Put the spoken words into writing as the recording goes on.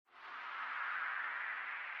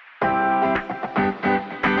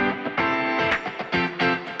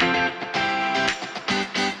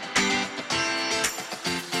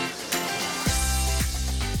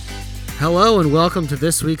Hello and welcome to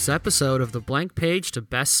this week's episode of the Blank Page to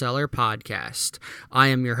Bestseller podcast. I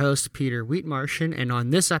am your host, Peter Wheatmartian, and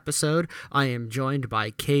on this episode, I am joined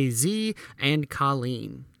by KZ and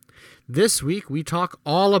Colleen. This week, we talk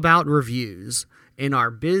all about reviews. In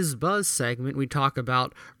our Biz Buzz segment, we talk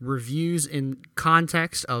about reviews in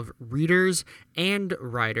context of readers and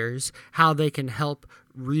writers, how they can help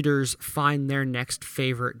readers find their next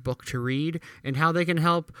favorite book to read, and how they can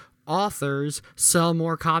help authors sell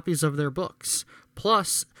more copies of their books.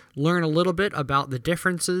 Plus, learn a little bit about the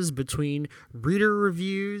differences between reader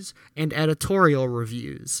reviews and editorial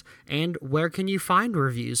reviews, and where can you find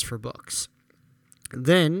reviews for books.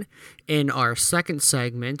 Then, in our second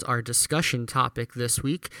segment, our discussion topic this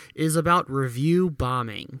week is about review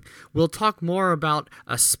bombing. We'll talk more about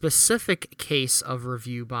a specific case of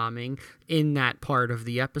review bombing in that part of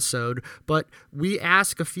the episode, but we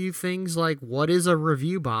ask a few things like, what is a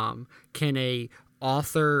review bomb? Can a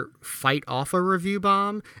author fight off a review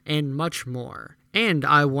bomb? And much more. And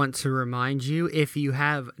I want to remind you, if you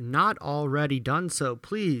have not already done so,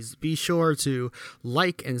 please be sure to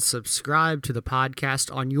like and subscribe to the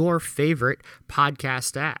podcast on your favorite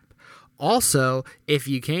podcast app. Also, if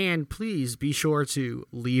you can, please be sure to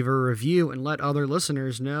leave a review and let other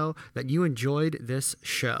listeners know that you enjoyed this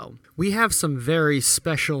show. We have some very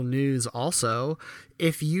special news also.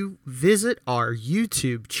 If you visit our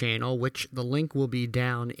YouTube channel, which the link will be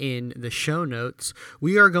down in the show notes,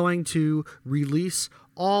 we are going to release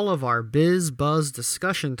all of our Biz Buzz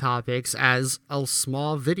discussion topics as a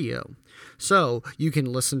small video. So you can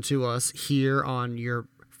listen to us here on your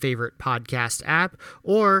favorite podcast app,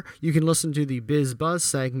 or you can listen to the Biz Buzz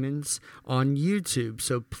segments on YouTube.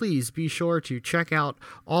 So please be sure to check out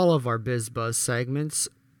all of our Biz Buzz segments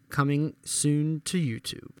coming soon to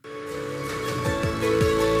YouTube.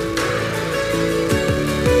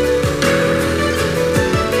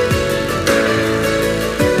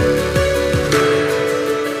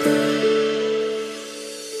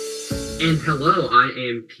 And hello, I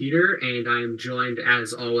am Peter, and I am joined,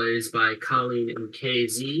 as always, by Colleen and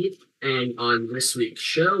KZ. And on this week's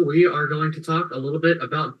show, we are going to talk a little bit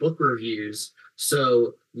about book reviews.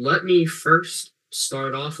 So let me first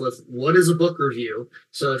start off with, what is a book review?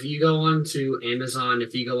 So if you go on to Amazon,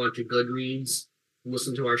 if you go on to Goodreads,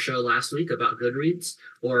 listen to our show last week about Goodreads,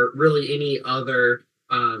 or really any other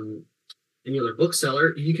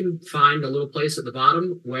bookseller, you can find a little place at the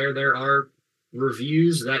bottom where there are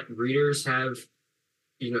reviews that readers have,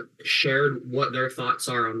 shared what their thoughts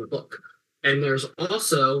are on the book. And there's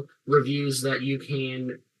also reviews that you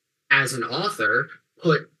can, as an author,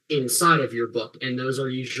 put inside of your book. And those are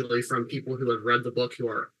usually from people who have read the book, who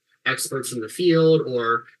are experts in the field,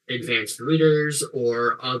 or advanced readers,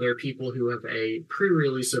 or other people who have a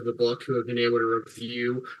pre-release of the book who have been able to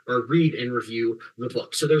review or read and review the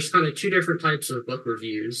book. So there's kind of two different types of book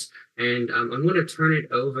reviews. And I'm going to turn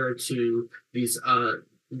it over to these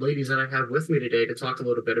ladies that I have with me today to talk a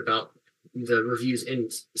little bit about the reviews in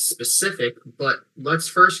specific. But let's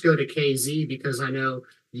first go to KZ, because I know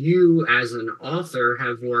you, as an author,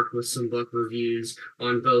 have worked with some book reviews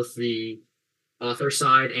on both the author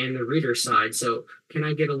side and the reader side. So can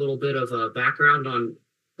I get a little bit of a background on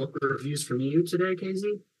book reviews from you today, KZ?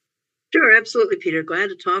 Sure, absolutely, Peter. Glad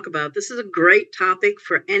to talk about. This is a great topic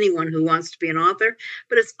for anyone who wants to be an author,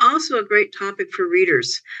 but it's also a great topic for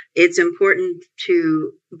readers. It's important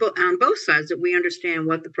to, on both sides, that we understand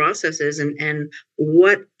what the process is and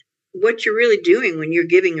what you're really doing when you're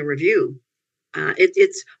giving a review.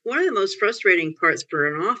 It's one of the most frustrating parts for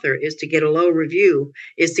an author is to get a low review,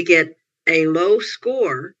 is to get a low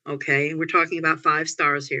score. Okay, we're talking about 5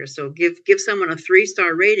 stars here. So give someone a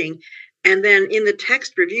 3-star rating, and then in the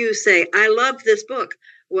text review say, "I love this book."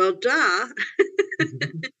 Well, duh.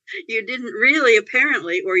 You didn't really,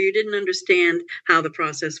 apparently, or you didn't understand how the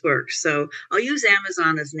process works. So I'll use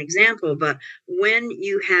Amazon as an example, but when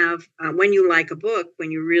you like a book,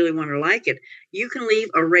 when you really want to like it, you can leave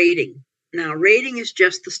a rating. Now, rating is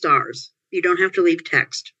just the stars. You don't have to leave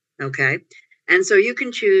text. Okay. And so you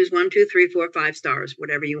can choose 1, 2, 3, 4, 5 stars,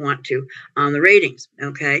 whatever you want to on the ratings.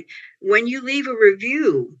 Okay. When you leave a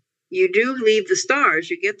review, you do leave the stars,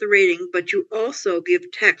 you get the rating, but you also give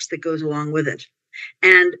text that goes along with it.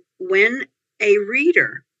 And when a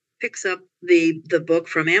reader picks up the book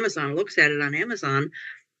from Amazon, looks at it on Amazon,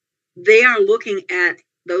 they are looking at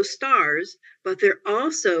those stars, but they're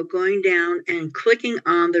also going down and clicking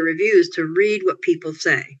on the reviews to read what people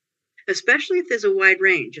say, especially if there's a wide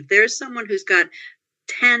range. If there's someone who's got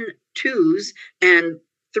 10 2s and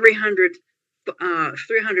 300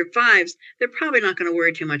 5s, they're probably not going to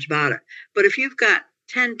worry too much about it. But if you've got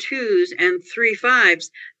 10 twos and 3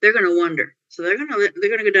 fives, they're going to wonder. So they're going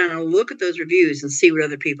to go down and look at those reviews and see what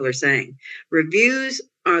other people are saying. Reviews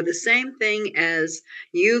are the same thing as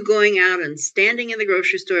you going out and standing in the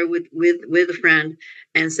grocery store with a friend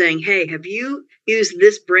and saying, "Hey, have you used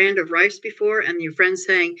this brand of rice before?" And your friend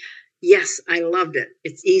saying, "Yes, I loved it.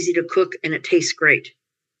 It's easy to cook and it tastes great."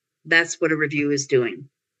 That's what a review is doing.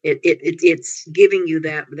 It's giving you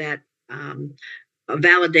that a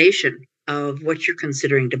validation of what you're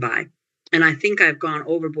considering to buy. And I think I've gone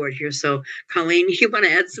overboard here. So, Colleen, you want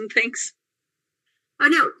to add some things? Oh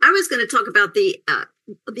no, I was going to talk about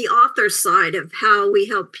the author side of how we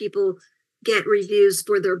help people get reviews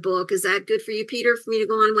for their book. Is that good for you, Peter, for me to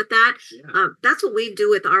go on with that? Yeah. That's what we do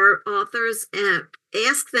with our authors.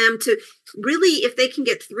 Ask them to really, if they can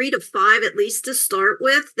get 3 to 5 at least to start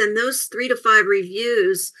with, then those 3 to 5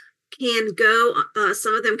 reviews can go,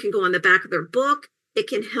 some of them can go on the back of their book. It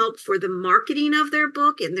can help for the marketing of their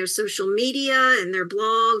book and their social media and their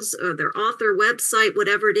blogs or their author website,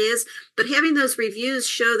 whatever it is. But having those reviews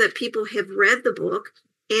show that people have read the book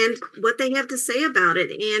and what they have to say about it.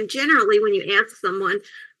 And generally, when you ask someone,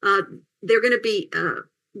 they're going to be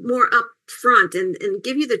more upfront and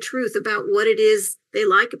give you the truth about what it is they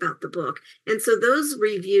like about the book. And so those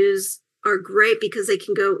reviews are great because they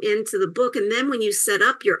can go into the book. And then when you set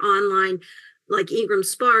up your online, like Ingram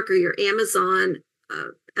Spark or your Amazon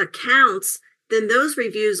accounts, then those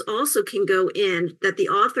reviews also can go in that the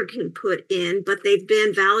author can put in, but they've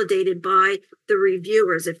been validated by the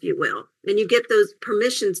reviewers, if you will. And you get those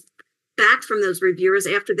permissions back from those reviewers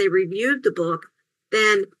after they reviewed the book,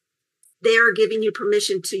 then they are giving you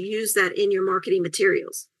permission to use that in your marketing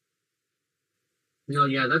materials. No,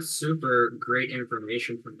 yeah, that's super great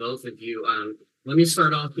information for both of you. Let me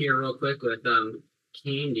start off here real quick with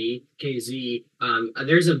Candy, KZ.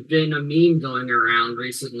 There's been a meme going around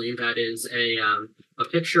recently that is a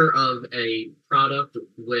picture of a product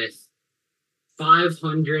with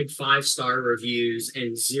 500 5-star reviews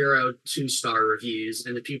and 0 2-star reviews,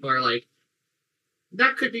 and the people are like,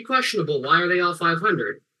 that could be questionable. Why are they all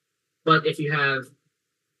 500? But if you have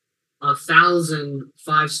 1,000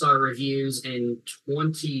 5-star reviews and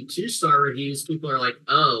 20 2-star reviews, people are like,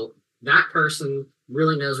 oh, that person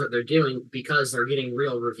really knows what they're doing because they're getting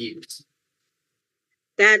real reviews.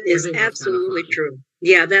 That is absolutely true.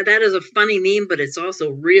 Yeah, that is a funny meme, but it's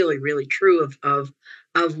also really, really true of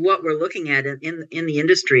what we're looking at in the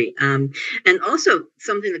industry. And also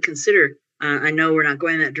something to consider. I know we're not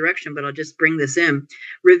going in that direction, but I'll just bring this in.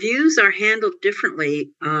 Reviews are handled differently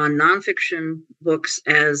on nonfiction books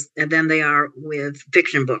than they are with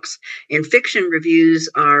fiction books. In fiction, reviews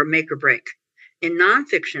are make or break. In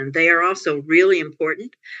nonfiction, they are also really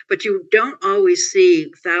important, but you don't always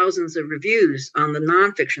see thousands of reviews on the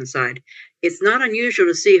nonfiction side. It's not unusual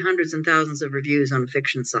to see hundreds and thousands of reviews on the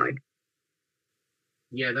fiction side.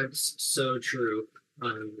 Yeah, that's so true.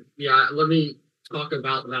 Yeah, let me talk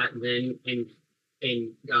about that then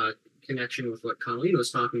in connection with what Colleen was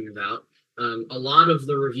talking about. A lot of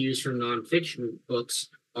the reviews from nonfiction books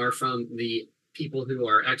are from the people who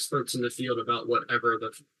are experts in the field about whatever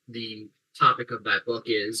the topic of that book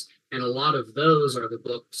is, and a lot of those are the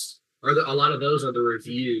books, or a lot of those are the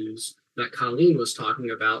reviews that Colleen was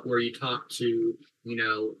talking about, where you talk to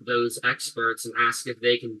those experts and ask if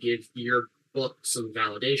they can give your book some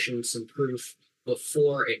validation, some proof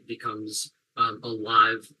before it becomes a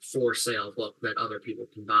live for sale book that other people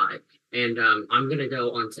can buy. And I'm going to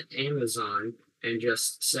go onto Amazon and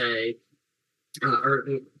just say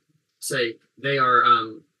they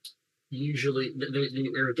are usually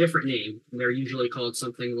they're a different name. They're usually called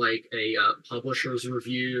something like a publisher's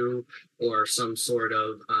review or some sort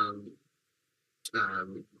of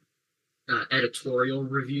editorial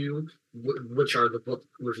review, which are the book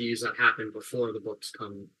reviews that happen before the books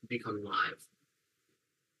become live.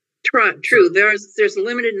 True. There's a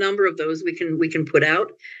limited number of those we can put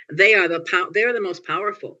out. They are the most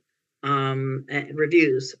powerful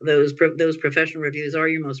reviews. Those professional reviews are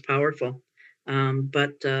your most powerful.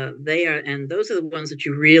 But they are, and those are the ones that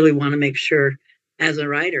you really want to make sure as a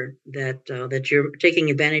writer that you're taking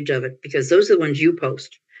advantage of it, because those are the ones you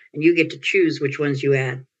post and you get to choose which ones you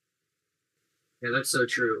add. Yeah, that's so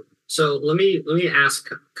true. So let me ask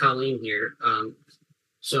Colleen here.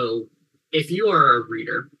 So if you are a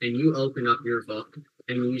reader and you open up your book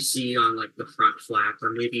and you see on like the front flap,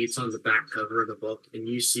 or maybe it's on the back cover of the book, and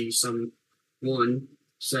you see someone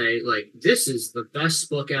say like, this is the best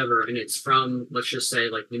book ever, and it's from, let's just say,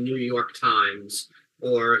 like the New York Times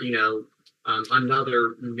or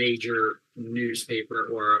another major newspaper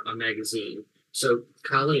or a magazine. So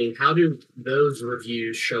Colleen, how do those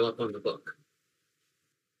reviews show up on the book?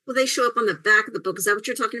 Well, they show up on the back of the book. Is that what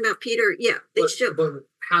you're talking about, Peter? Yeah, they show. But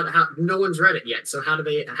how no one's read it yet. So how have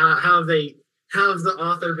the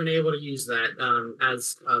author been able to use that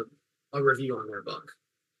as a review on their book?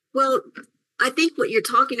 Well, I think what you're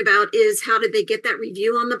talking about is how did they get that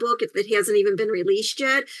review on the book if it hasn't even been released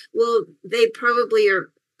yet? Well, they probably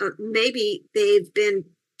are, maybe they've been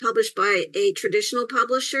published by a traditional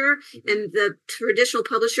publisher, and the traditional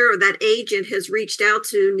publisher or that agent has reached out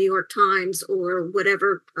to New York Times or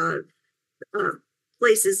whatever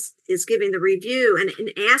place is giving the review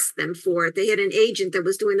and asked them for it. They had an agent that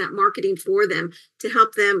was doing that marketing for them to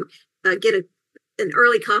help them get an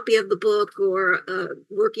early copy of the book or a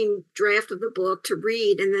working draft of the book to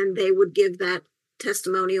read, and then they would give that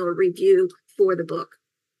testimonial or review for the book.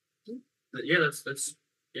 Yeah, that's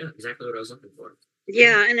exactly what I was looking for.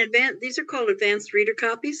 Yeah, and these are called advanced reader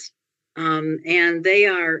copies. And they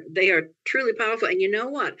are truly powerful. And you know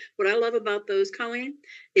what I love about those, Colleen,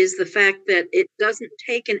 is the fact that it doesn't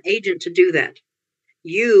take an agent to do that.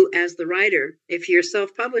 You, as the writer, if you're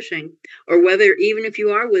self-publishing, or whether even if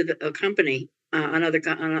you are with a company,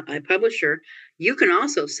 a publisher, you can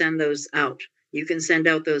also send those out. You can send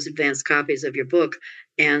out those advanced copies of your book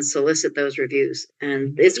and solicit those reviews,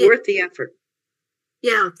 and it's worth the effort.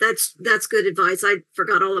 Yeah, that's good advice. I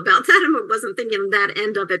forgot all about that and wasn't thinking of that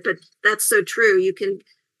end of it, but that's so true. You can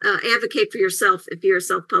advocate for yourself if you're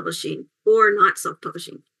self-publishing or not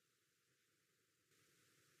self-publishing.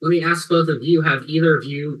 Let me ask both of you, have either of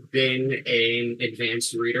you been an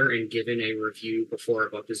advanced reader and given a review before a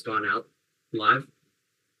book has gone out live?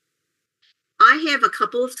 I have a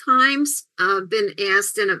couple of times been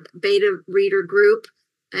asked in a beta reader group,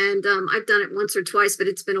 and I've done it once or twice, but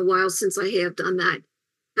it's been a while since I have done that.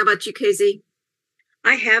 How about you, KZ?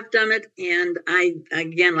 I have done it, and I,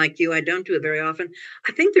 again, like you, I don't do it very often.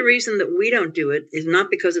 I think the reason that we don't do it is not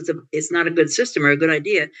because it's not a good system or a good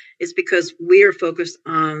idea. It's because we are focused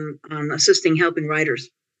on helping writers,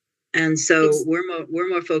 and so we're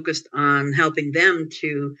more focused on helping them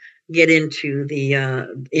to get into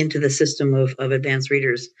the system of advanced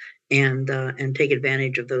readers and take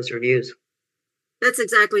advantage of those reviews. That's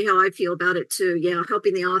exactly how I feel about it too. Yeah,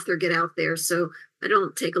 helping the author get out there. So I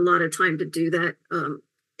don't take a lot of time to do that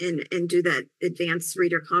and do that advanced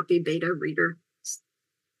reader copy beta reader.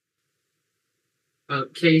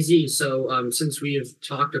 KZ, so since we have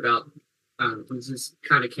talked about this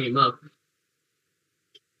kind of came up,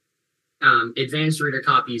 advanced reader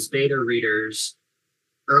copies, beta readers,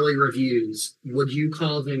 early reviews, would you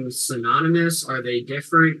call them synonymous? Are they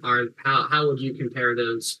different? How would you compare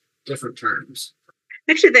those different terms?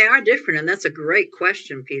 Actually, they are different, and that's a great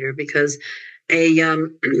question, Peter, because a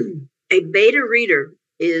beta reader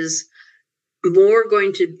is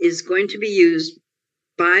going to be used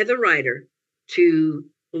by the writer to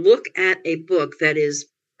look at a book that is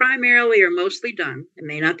primarily or mostly done. It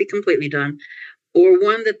may not be completely done, or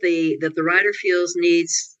one that the writer feels need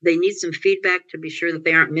some feedback to be sure that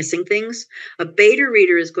they aren't missing things. A beta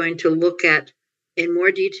reader is going to look at in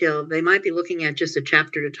more detail. They might be looking at just a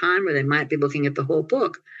chapter at a time, or they might be looking at the whole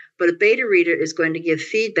book. But a beta reader is going to give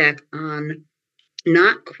feedback on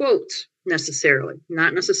not quotes necessarily,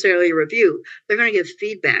 not necessarily a review. They're going to give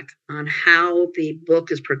feedback on how the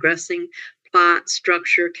book is progressing, plot,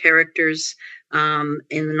 structure, characters, in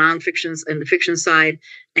the nonfiction and the fiction side,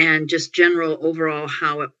 and just general overall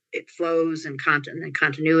how it flows and content and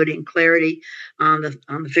continuity and clarity on the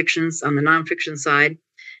nonfiction side.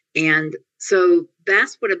 And so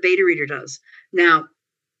that's what a beta reader does. Now,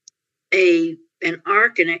 an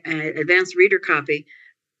ARC, an advanced reader copy,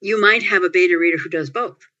 you might have a beta reader who does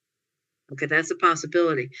both. Okay, that's a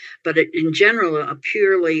possibility. But in general, a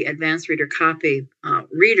purely advanced reader copy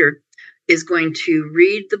reader is going to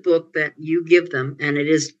read the book that you give them, and it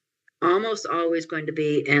is almost always going to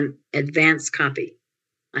be an advanced copy.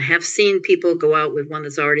 I have seen people go out with one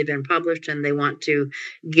that's already been published and they want to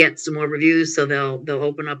get some more reviews, so they'll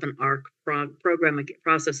open up an ARC program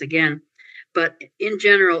process again. But in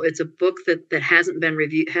general, it's a book that hasn't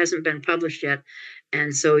been published yet,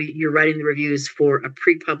 and so you're writing the reviews for a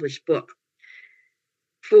pre-published book.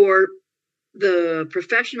 For the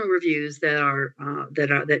professional reviews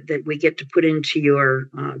that we get to put into your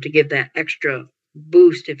to give that extra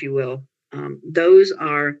boost, if you will, those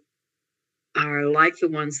are like the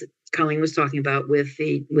ones that Colleen was talking about with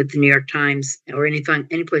the New York Times or any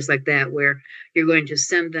place like that, where you're going to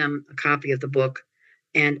send them a copy of the book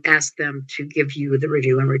and ask them to give you the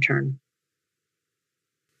review in return.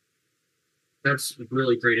 That's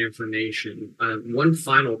really great information. One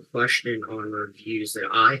final question on reviews that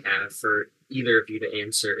I have for either of you to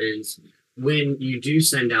answer is, when you do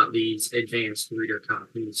send out these advanced reader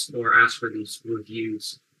copies or ask for these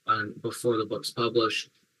reviews, before the book's published.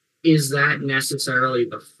 Is that necessarily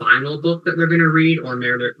the final book that they're going to read, or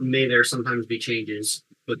may there sometimes be changes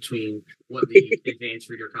between what the advanced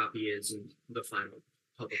reader copy is and the final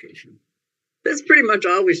publication? This pretty much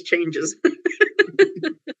always changes. One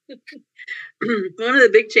of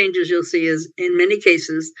the big changes you'll see is, in many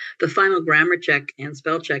cases, the final grammar check and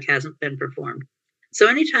spell check hasn't been performed. So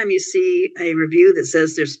anytime you see a review that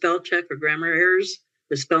says there's spell check or grammar errors,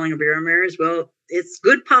 the spelling of grammar errors, well, it's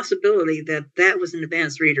good possibility that was an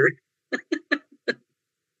advanced reader.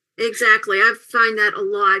 Exactly. I find that a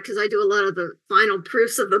lot because I do a lot of the final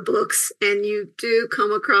proofs of the books, and you do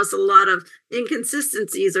come across a lot of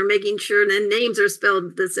inconsistencies or making sure that names are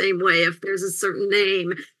spelled the same way if there's a certain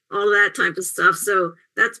name, all that type of stuff. So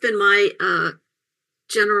that's been my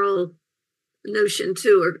general notion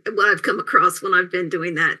too, or what I've come across when I've been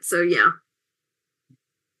doing that. So yeah.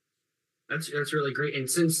 That's really great. And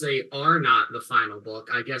since they are not the final book,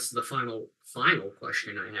 I guess the final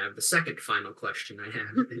question I have, the second final question I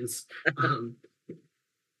have is,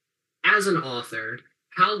 as an author,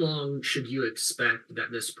 how long should you expect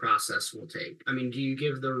that this process will take? I mean, do you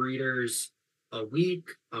give the readers a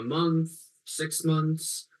week, a month, 6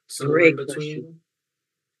 months, somewhere in between?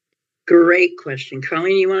 Great question.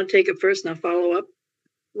 Colleen, you want to take it first and I'll follow up?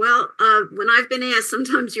 Well, when I've been asked,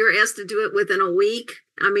 sometimes you're asked to do it within a week.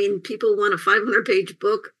 I mean, people want a 500-page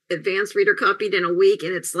book, advanced reader copied in a week,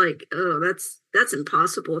 and it's like, oh, that's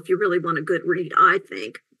impossible if you really want a good read, I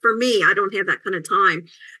think. For me, I don't have that kind of time.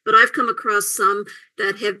 But I've come across some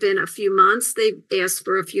that have been a few months. They've asked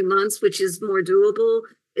for a few months, which is more doable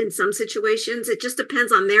in some situations. It just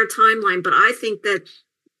depends on their timeline. But I think that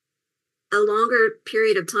a longer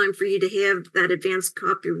period of time for you to have that advanced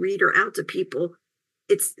copy reader out to people,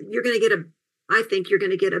 you're going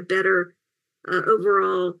to get a better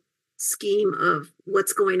overall scheme of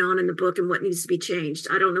what's going on in the book and what needs to be changed.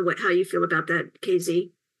 I don't know how you feel about that,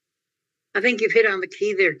 KZ. I think you've hit on the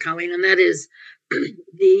key there, Colleen, and that is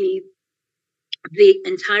the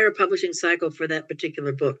entire publishing cycle for that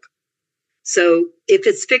particular book. So if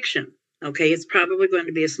it's fiction, okay, it's probably going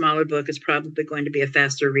to be a smaller book. It's probably going to be a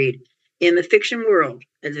faster read. In the fiction world,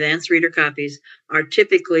 advanced reader copies are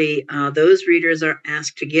typically, those readers are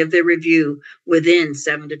asked to give their review within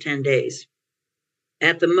 7 to 10 days.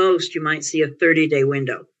 At the most, you might see a 30-day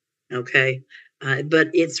window, okay?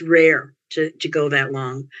 But it's rare to go that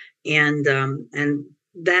long. And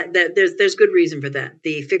that there's good reason for that.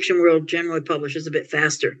 The fiction world generally publishes a bit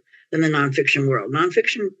faster than the nonfiction world.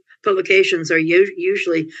 Nonfiction publications are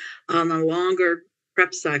usually on a longer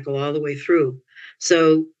prep cycle all the way through.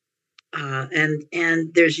 So,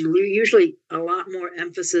 and there's usually a lot more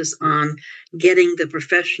emphasis on getting the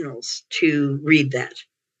professionals to read that,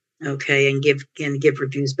 okay, and give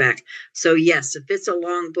reviews back. So yes, if it's a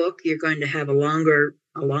long book, you're going to have a longer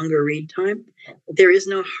read time. There is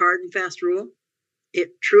no hard and fast rule.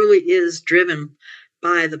 It truly is driven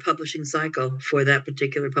by the publishing cycle for that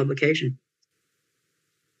particular publication.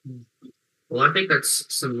 Well, I think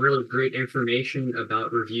that's some really great information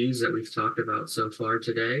about reviews that we've talked about so far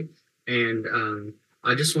today. And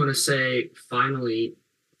I just want to say, finally,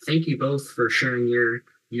 thank you both for sharing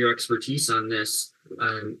your expertise on this.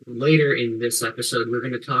 Later in this episode, we're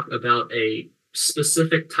going to talk about a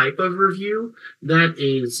specific type of review that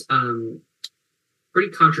is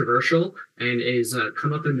pretty controversial and is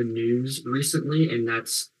come up in the news recently, and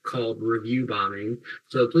that's called review bombing.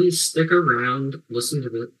 So please stick around, listen to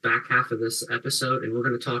the back half of this episode, and we're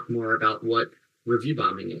going to talk more about what review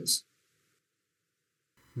bombing is.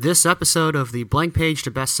 This episode of the Blank Page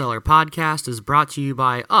to Bestseller podcast is brought to you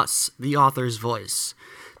by us, The Author's Voice.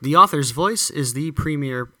 The Author's Voice is the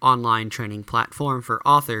premier online training platform for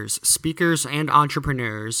authors, speakers, and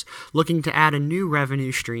entrepreneurs looking to add a new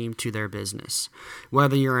revenue stream to their business.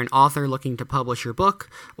 Whether you're an author looking to publish your book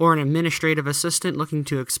or an administrative assistant looking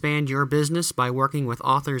to expand your business by working with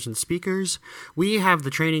authors and speakers, we have the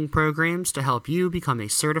training programs to help you become a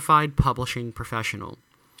certified publishing professional.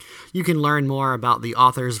 You can learn more about The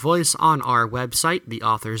Author's Voice on our website,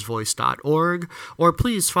 theauthorsvoice.org, or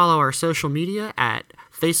please follow our social media at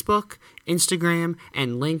Facebook, Instagram,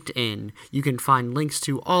 and LinkedIn. You can find links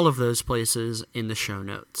to all of those places in the show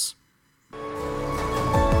notes.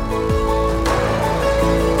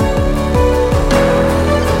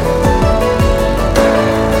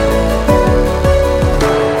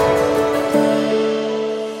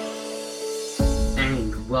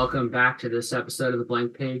 Welcome back to this episode of the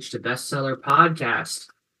Blank Page to Bestseller podcast.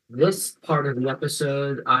 This part of the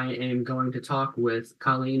episode, I am going to talk with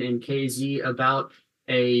Colleen and KZ about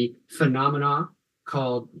a phenomena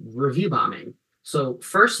called review bombing. So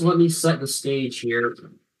first, let me set the stage here.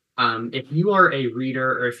 If you are a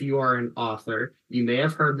reader or if you are an author, you may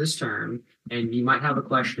have heard this term, and you might have a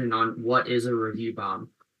question on what is a review bomb.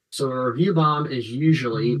 So a review bomb is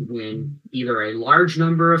usually when either a large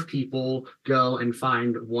number of people go and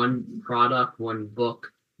find one product, one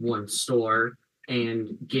book, one store,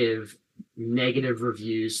 and give negative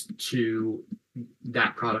reviews to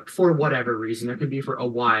that product for whatever reason. It could be for a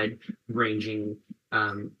wide ranging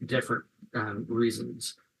different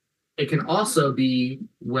reasons. It can also be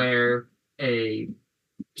where a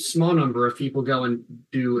small number of people go and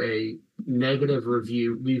do a negative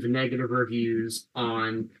review, leave negative reviews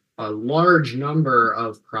on a large number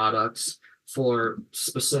of products for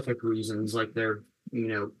specific reasons, like they're,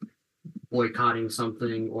 boycotting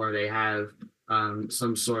something, or they have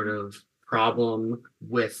some sort of problem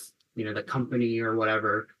with, the company or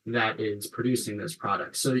whatever that is producing this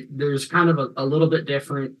product. So there's kind of a little bit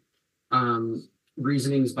different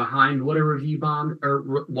reasonings behind what a review bomb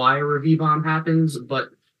or why a review bomb happens, but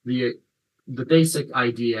the basic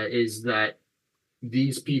idea is that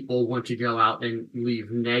these people want to go out and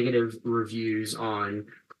leave negative reviews on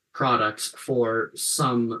products for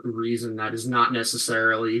some reason that is not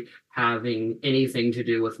necessarily having anything to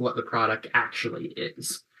do with what the product actually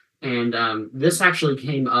is. And this actually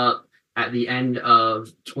came up at the end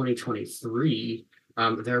of 2023.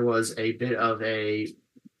 There was a bit of a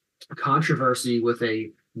controversy with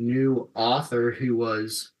a new author who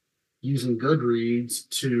was using Goodreads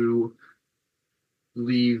to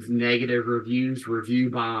leave negative reviews, review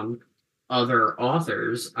bomb other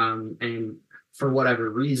authors, and for whatever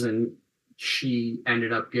reason, she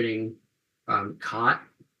ended up getting caught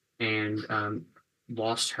and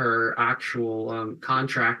lost her actual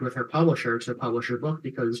contract with her publisher to publish her book,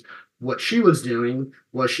 because what she was doing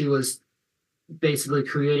was she was basically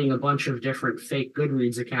creating a bunch of different fake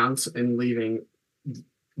Goodreads accounts and leaving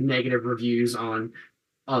negative reviews on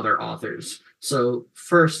other authors. So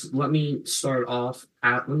first, let me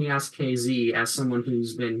let me ask KZ, as someone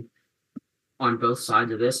who's been on both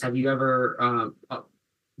sides of this, have you ever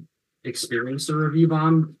experienced a review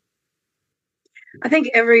bomb? I think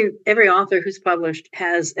every author who's published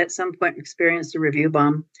has at some point experienced a review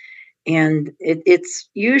bomb, and it's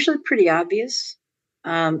usually pretty obvious.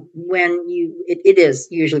 It is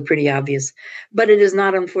usually pretty obvious, but it is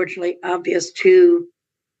not, unfortunately, obvious to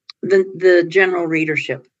the general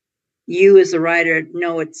readership. You as a writer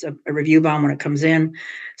know it's a review bomb when it comes in.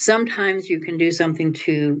 Sometimes you can do something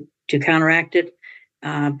to counteract it,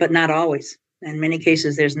 but not always. In many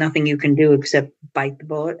cases, there's nothing you can do except bite the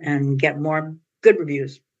bullet and get more good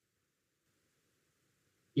reviews.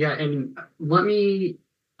 Yeah, and let me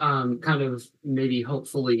kind of maybe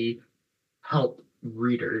hopefully help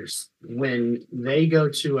readers when they go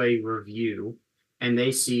to a review and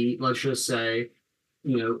they see, let's just say,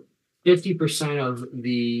 50% of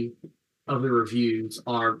the reviews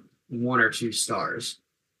are 1 or 2 stars.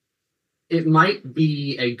 It might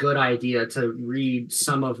be a good idea to read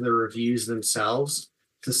some of the reviews themselves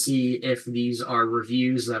to see if these are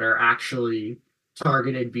reviews that are actually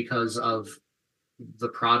targeted because of the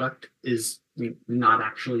product is not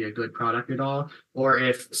actually a good product at all, or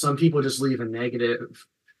if some people just leave a negative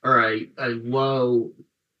or a low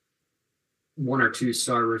 1 or 2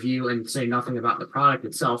 star review and say nothing about the product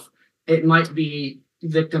itself. It might be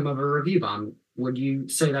victim of a review bomb. Would you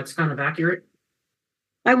say that's kind of accurate?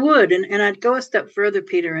 I would, and I'd go a step further,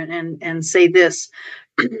 Peter, and say this.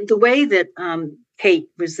 The way that Kate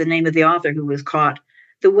was the name of the author who was caught,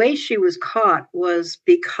 the way she was caught was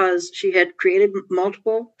because she had created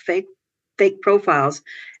multiple fake profiles,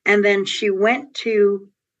 and then she went to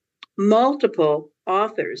multiple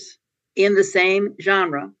authors in the same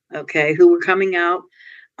genre, who were coming out.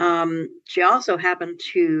 She also happened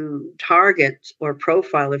to target or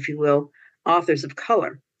profile, if you will, authors of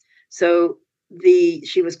color. So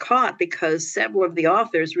she was caught because several of the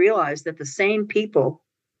authors realized that the same people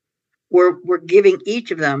were giving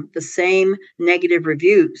each of them the same negative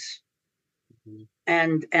reviews. Mm-hmm.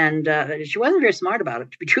 And she wasn't very smart about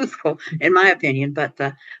it, to be truthful, in my opinion. But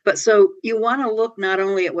so you want to look not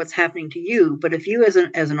only at what's happening to you, but if you as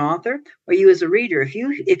an author or you as a reader,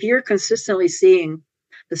 if you're consistently seeing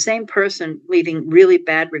the same person leaving really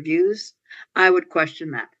bad reviews, I would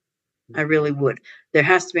question that. I really would. There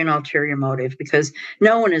has to be an ulterior motive, because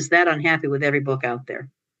no one is that unhappy with every book out there.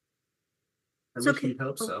 I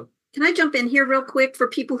hope so. Can I jump in here real quick for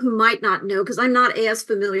people who might not know, because I'm not as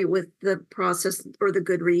familiar with the process or the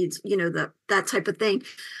Goodreads, that type of thing.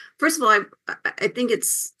 First of all, I think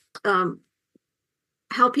it's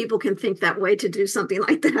how people can think that way to do something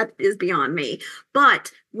like that is beyond me.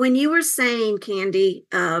 But when you were saying, Candy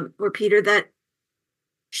or Peter, that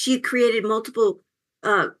she created multiple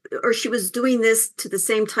or she was doing this to the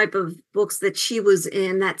same type of books that she was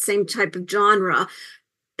in, that same type of genre.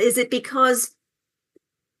 Is it because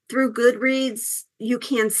through Goodreads you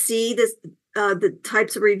can see this, the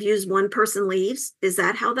types of reviews one person leaves? Is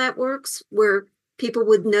that how that works? Where people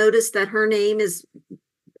would notice that her name is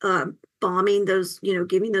bombing those,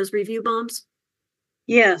 giving those review bombs?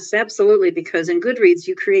 Yes, absolutely. Because in Goodreads,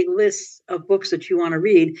 you create lists of books that you want to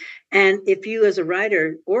read. And if you, as a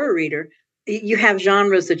writer or a reader, you have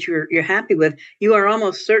genres that you're happy with, you are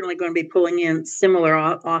almost certainly going to be pulling in similar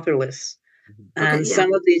author lists. Okay, And yeah.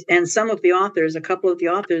 some of the authors, a couple of the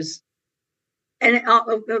authors, and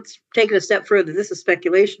let's take it a step further. This is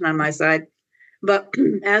speculation on my side, but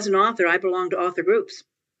as an author, I belong to author groups.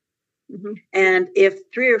 Mhm. And if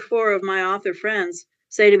 3 or 4 of my author friends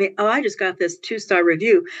say to me, "Oh, I just got this 2-star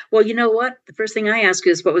review," well, you know what? The first thing I ask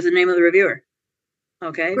is, what was the name of the reviewer?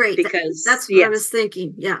 Okay, Great. because That's what I was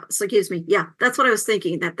thinking. Yeah. So excuse me. Yeah, that's what I was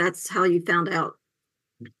thinking. That's how you found out.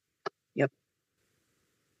 Yep.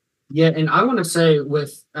 Yeah, and I want to say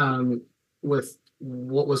with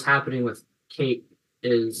what was happening with Kate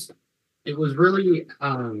is it was really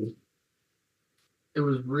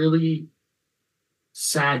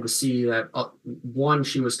sad to see that one,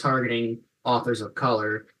 she was targeting authors of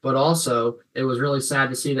color, but also it was really sad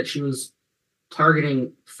to see that she was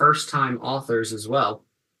targeting first-time authors as well.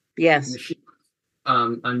 Yes. She,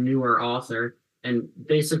 a newer author, and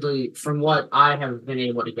basically, from what I have been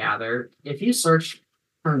able to gather, if you search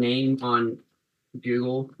her name on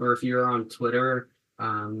Google or if you're on Twitter,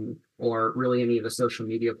 or really any of the social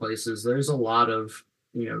media places, there's a lot of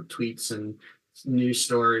tweets and news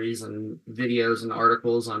stories and videos and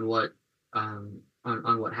articles on what on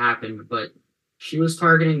what happened. But she was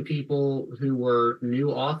targeting people who were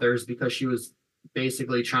new authors because she was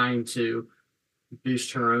basically trying to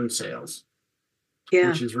boost her own sales,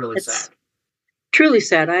 which is really sad. Truly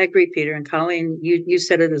sad. I agree, Peter. And Colleen, you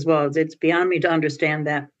said it as well. It's beyond me to understand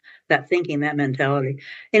that thinking, that mentality.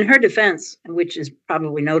 In her defense, which is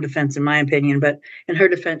probably no defense in my opinion, but in her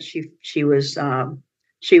defense, she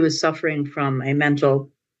was suffering from a mental,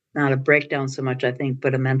 not a breakdown so much, I think,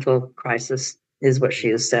 but a mental crisis is what she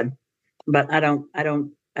has said. But I don't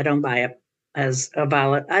buy it as a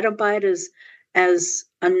valid. I don't buy it as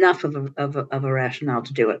enough of a rationale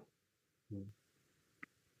to do it.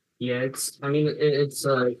 Yeah, it's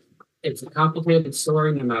a complicated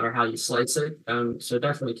story no matter how you slice it. So it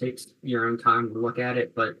definitely takes your own time to look at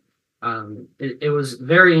it, but it was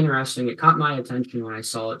very interesting. It caught my attention when I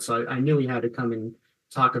saw it, so I knew we had to come and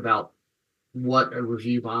talk about what a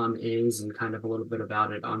review bomb is and kind of a little bit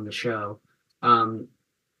about it on the show.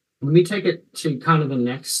 Let me take it to kind of the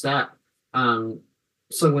next step.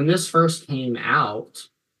 So when this first came out,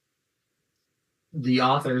 the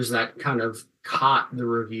authors that kind of caught the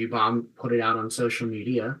review bomb put it out on social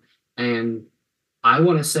media, and I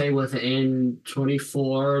want to say within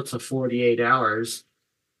 24 to 48 hours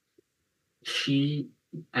she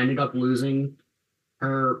ended up losing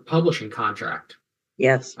her publishing contract.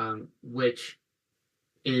 Yes. Which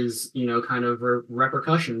is kind of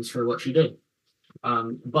repercussions for what she did.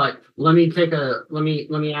 But let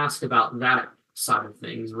me ask about that side of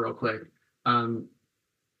things real quick.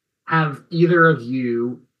 Have either of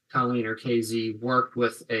you, Colleen or KZ, worked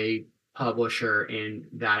with a publisher in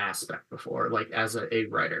that aspect before, like as a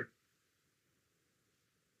writer?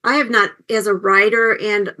 I have not, as a writer,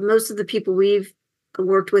 and most of the people we've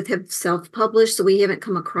worked with have self-published, so we haven't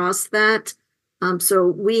come across that. So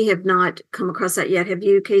we have not come across that yet. Have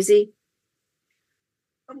you, KZ?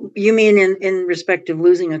 You mean in respect of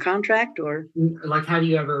losing a contract, or like, have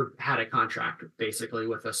you ever had a contract basically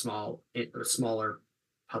with a smaller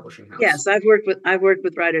publishing house? Yes, I've worked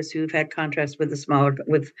with writers who've had contracts with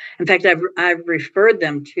in fact, I've referred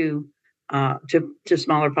them to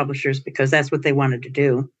smaller publishers because that's what they wanted to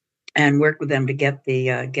do, and work with them to get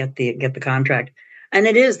the contract. And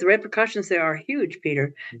the repercussions there are huge,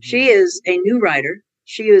 Peter. Mm-hmm. She is a new writer.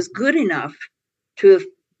 She is good enough to have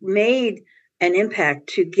made an impact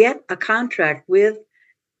to get a contract with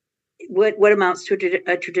what amounts to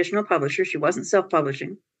a traditional publisher. She wasn't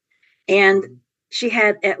self-publishing, and she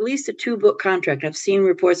had at least a 2-book contract. I've seen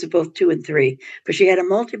reports of both 2 and 3, but she had a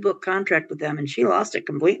multi-book contract with them, and she lost it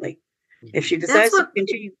completely. Mm-hmm. If she decides to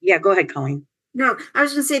continue, go ahead, Colleen. No, I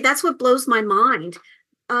was going to say that's what blows my mind.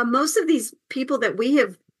 Most of these people that we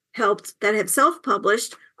have helped that have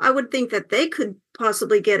self-published, I would think that they could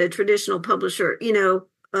possibly get a traditional publisher,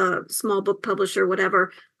 small book publisher,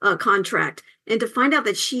 whatever, contract. And to find out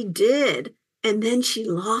that she did, and then she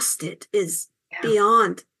lost it is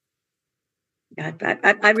beyond.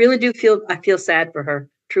 I really do feel sad for her,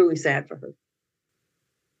 truly sad for her.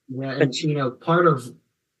 Yeah, But and part of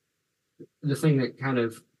the thing that kind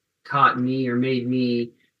of caught me or made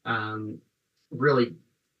me really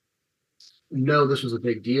know this was a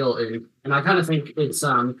big deal, and I kind of think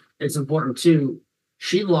it's important too.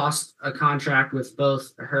 She lost a contract with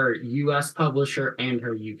both her U.S. publisher and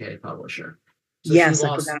her U.K. publisher, so she yes, I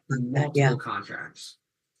lost forgot about that. Yeah. multiple contracts.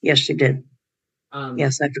 Yes, she did. Um,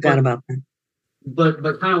 Yes, I forgot but about that.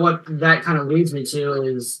 but kind of what that kind of leads me to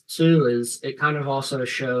is it kind of also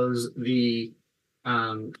shows the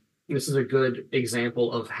this is a good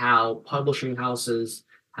example of how publishing houses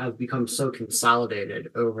have become so consolidated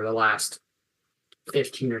over the last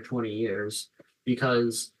 15 or 20 years,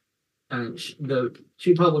 because the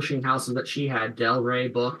two publishing houses that she had, Del Rey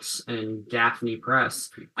Books and Daphne Press,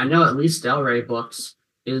 I know at least Del Rey Books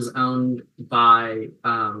is owned by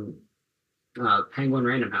Penguin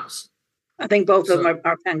Random House. I think both of So them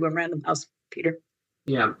are Penguin Random House, Peter.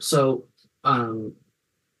 yeah, so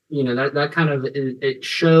that kind of it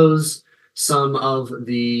shows some of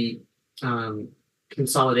the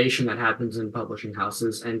consolidation that happens in publishing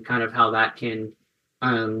houses, and kind of how that can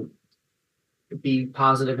be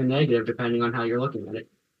positive and negative depending on how you're looking at it.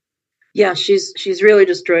 Yeah, she's really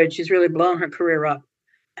destroyed. She's really blown her career up,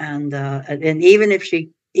 and even if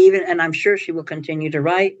and I'm sure she will continue to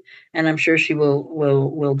write, and I'm sure she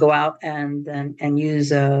will go out and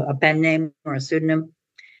use a pen name or a pseudonym.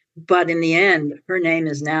 But in the end, her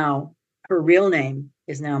real name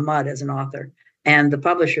is now mud as an author, and the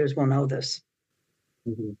publishers will know this.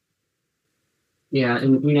 Mm-hmm. Yeah,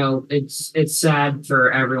 and it's sad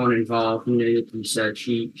for everyone involved. Like you said,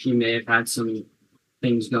 she may have had some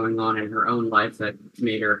things going on in her own life that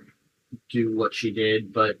made her do what she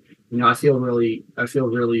did, but I feel really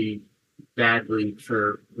badly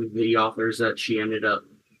for the authors that she ended up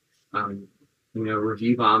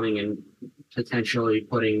review bombing and potentially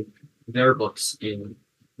putting their books in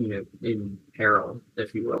peril,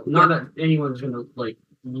 if you will. Not that anyone's gonna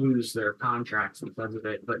lose their contracts because of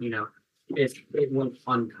it, but if it went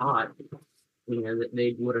uncaught,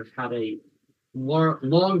 they would have had a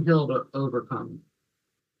long hill to overcome.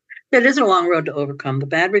 It is a long road to overcome. The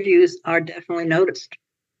bad reviews are definitely noticed.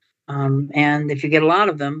 And if you get a lot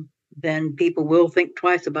of them, then people will think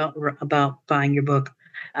twice about buying your book.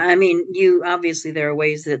 I mean, obviously there are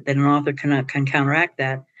ways that an author can counteract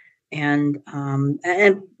that. And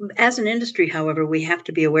as an industry, however, we have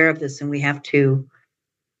to be aware of this, and we have to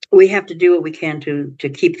do what we can to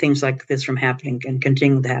keep things like this from happening and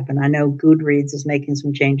continue to happen. I know Goodreads is making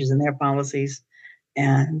some changes in their policies,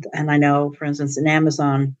 and I know, for instance, in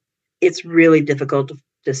Amazon, it's really difficult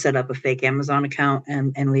to set up a fake Amazon account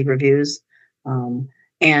and leave reviews.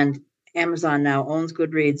 And Amazon now owns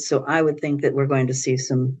Goodreads, so I would think that we're going to see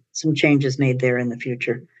some changes made there in the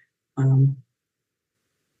future.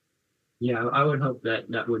 Yeah, I would hope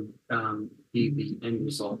that would be the end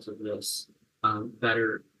result of this.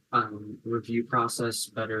 Better review process,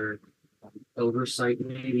 better oversight,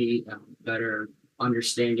 maybe better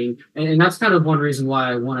understanding. And that's kind of one reason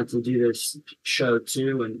why I wanted to do this show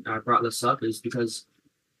too, and I brought this up, is because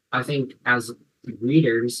I think as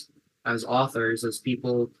readers, as authors, as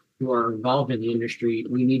people who are involved in the industry,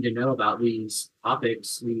 we need to know about these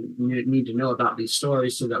topics. We need to know about these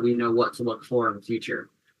stories so that we know what to look for in the future,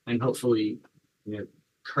 and hopefully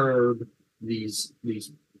curb these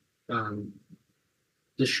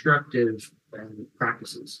destructive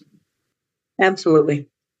practices. Absolutely.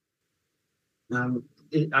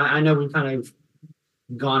 I know we've kind of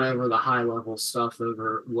gone over the high level stuff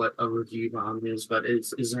over what a review bomb is, but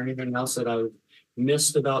is there anything else that I've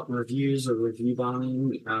missed about reviews or review bombing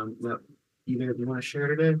that either of you want to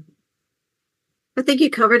share today? I think you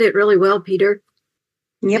covered it really well, Peter.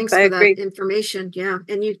 Yep, Thanks I for agree. that information. Yeah,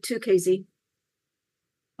 and you too, KZ.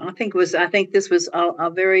 I think this was a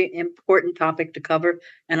very important topic to cover,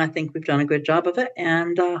 and I think we've done a good job of it,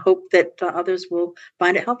 and hope that others will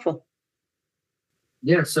find it helpful.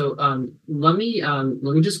 Yeah, so let me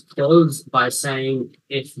just close by saying,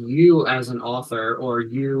 if you as an author, or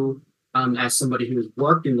you as somebody who's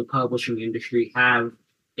worked in the publishing industry, have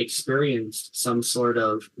experienced some sort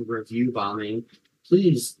of review bombing,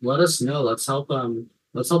 please let us know. Let's help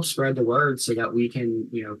spread the word so that we can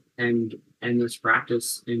end this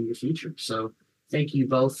practice in the future. So thank you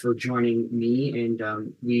both for joining me,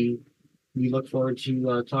 and we look forward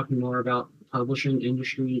to talking more about publishing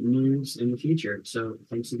industry news in the future. So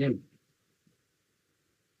thanks again.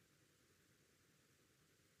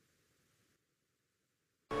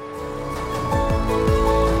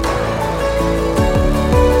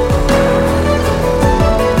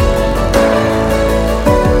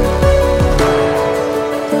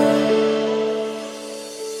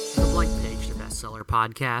 Bestseller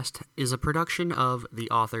Podcast is a production of The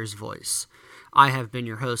Author's Voice. I have been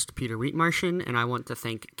your host, Peter Wheatmartian, and I want to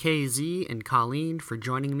thank KZ and Colleen for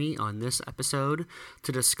joining me on this episode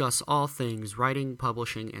to discuss all things writing,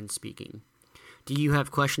 publishing, and speaking. Do you have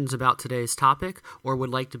questions about today's topic or would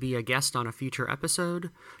like to be a guest on a future episode?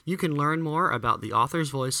 You can learn more about The Author's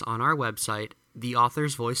Voice on our website,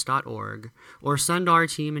 theauthorsvoice.org, or send our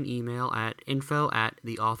team an email at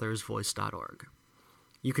info@theauthorsvoice.org.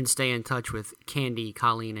 You can stay in touch with Candy,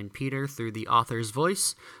 Colleen, and Peter through The Author's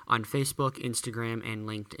Voice on Facebook, Instagram, and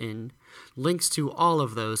LinkedIn. Links to all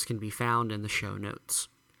of those can be found in the show notes.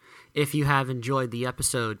 If you have enjoyed the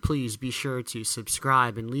episode, please be sure to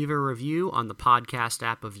subscribe and leave a review on the podcast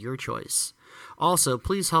app of your choice. Also,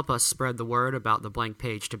 please help us spread the word about the Blank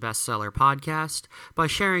Page to Bestseller podcast by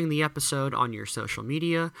sharing the episode on your social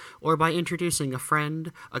media or by introducing a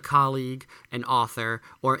friend, a colleague, an author,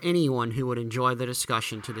 or anyone who would enjoy the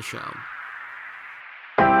discussion to the show.